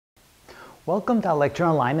Welcome to our lecture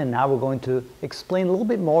online, and now we're going to explain a little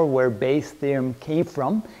bit more where Bayes' theorem came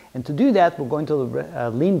from. And to do that, we're going to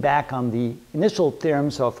lean back on the initial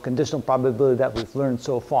theorems of conditional probability that we've learned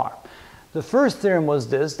so far. The first theorem was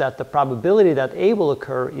this, that the probability that A will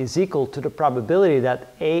occur is equal to the probability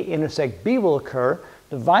that A intersect B will occur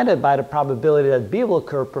divided by the probability that B will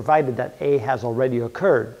occur provided that A has already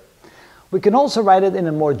occurred. We can also write it in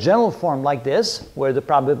a more general form like this, where the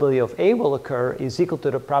probability of A will occur is equal to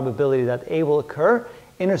the probability that A will occur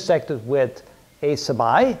intersected with A sub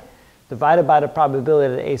I, divided by the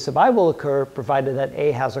probability that A sub I will occur, provided that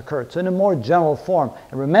A has occurred. So in a more general form.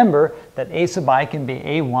 And remember that A sub I can be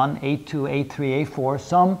A1, A2, A3, A4,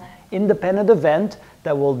 some independent event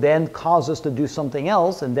that will then cause us to do something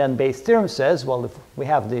else. And then Bayes' theorem says, well, if we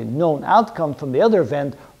have the known outcome from the other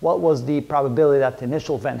event, what was the probability that the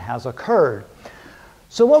initial event has occurred?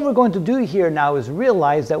 So what we're going to do here now is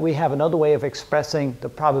realize that we have another way of expressing the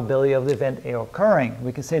probability of the event A occurring.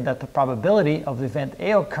 We can say that the probability of the event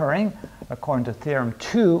A occurring, according to theorem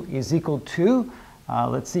 2, is equal to,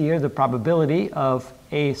 let's see here, the probability of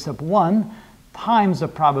A sub 1 times the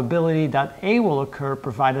probability that A will occur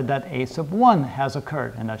provided that A sub 1 has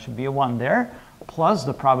occurred, and that should be a 1 there, plus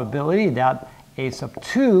the probability that A sub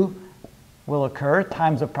 2 will occur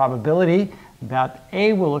times the probability that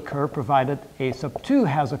A will occur provided A sub 2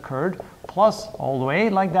 has occurred, plus all the way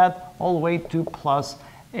like that, all the way to plus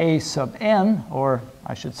A sub n, or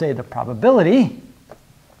I should say the probability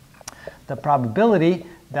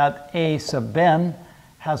that A sub n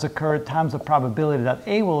has occurred times the probability that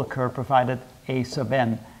A will occur provided A sub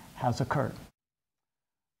n has occurred.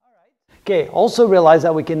 Okay, also realize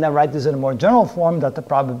that we can then write this in a more general form, that the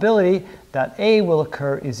probability that A will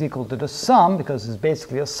occur is equal to the sum, because it's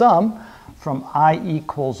basically a sum, from I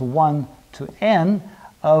equals 1 to n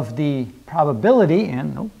of the probability,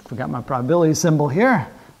 and forgot my probability symbol here,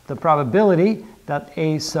 the probability that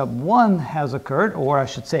A sub 1 has occurred, or I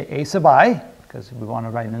should say A sub I, because we want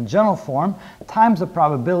to write it in general form, times the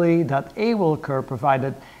probability that A will occur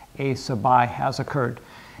provided A sub I has occurred.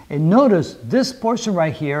 And notice this portion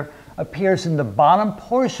right here appears in the bottom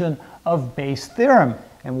portion of Bayes' theorem.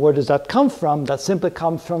 And where does that come from? That simply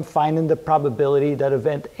comes from finding the probability that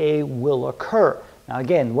event A will occur. Now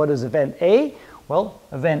again, what is event A? Well,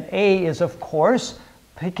 event A is, of course,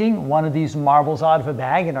 picking one of these marbles out of a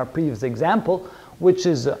bag in our previous example, which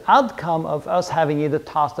is the outcome of us having either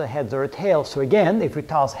tossed a heads or a tail. So again, if we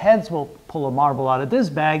toss heads, we'll pull a marble out of this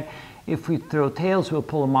bag. If we throw tails, we'll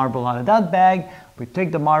pull a marble out of that bag. We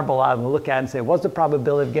take the marble out and we'll look at it and say, what's the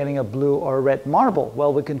probability of getting a blue or a red marble?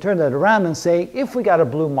 Well, we can turn that around and say, if we got a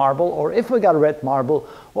blue marble or if we got a red marble,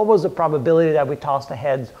 what was the probability that we tossed the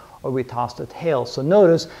heads or we tossed the tails? So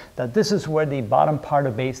notice that this is where the bottom part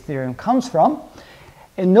of Bayes' theorem comes from.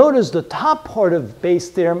 And notice the top part of Bayes'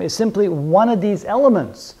 theorem is simply one of these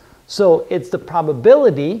elements. So it's the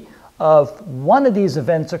probability of one of these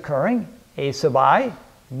events occurring, A sub I,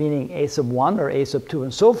 meaning A sub 1 or A sub 2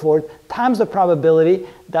 and so forth, times the probability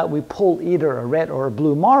that we pull either a red or a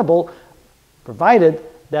blue marble, provided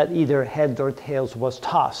that either heads or tails was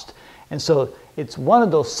tossed. And so it's one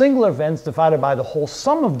of those single events divided by the whole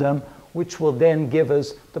sum of them, which will then give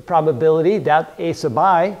us the probability that A sub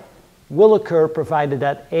I will occur provided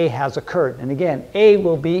that A has occurred. And again, A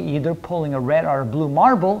will be either pulling a red or a blue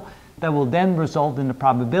marble that will then result in the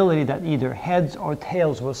probability that either heads or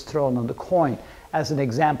tails was thrown on the coin, as an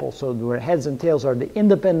example. So where heads and tails are the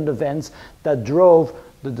independent events that drove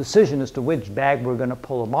the decision as to which bag we're going to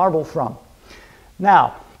pull a marble from.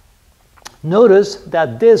 Now, notice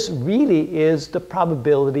that this really is the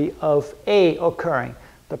probability of A occurring.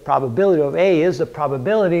 The probability of A is the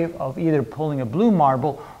probability of either pulling a blue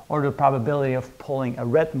marble or the probability of pulling a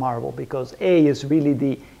red marble, because A is really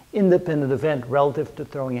the independent event relative to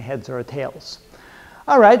throwing a heads or a tails.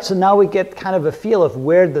 All right, so now we get kind of a feel of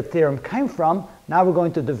where the theorem came from. Now we're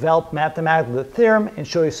going to develop mathematically the theorem and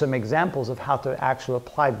show you some examples of how to actually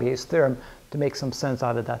apply Bayes' theorem to make some sense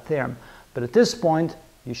out of that theorem. But at this point,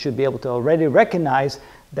 you should be able to already recognize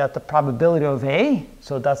that the probability of A,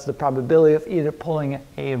 so that's the probability of either pulling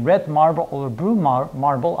a red marble or a blue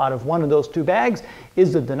marble out of one of those two bags,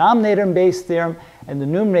 is the denominator in Bayes' theorem, and the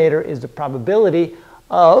numerator is the probability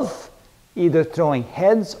of either throwing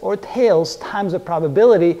heads or tails times the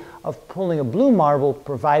probability of pulling a blue marble,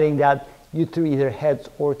 providing that you threw either heads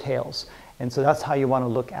or tails. And so that's how you want to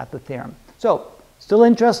look at the theorem. So, still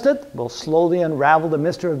interested? We'll slowly unravel the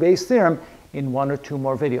mystery of Bayes' theorem in one or two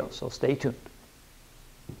more videos, so stay tuned.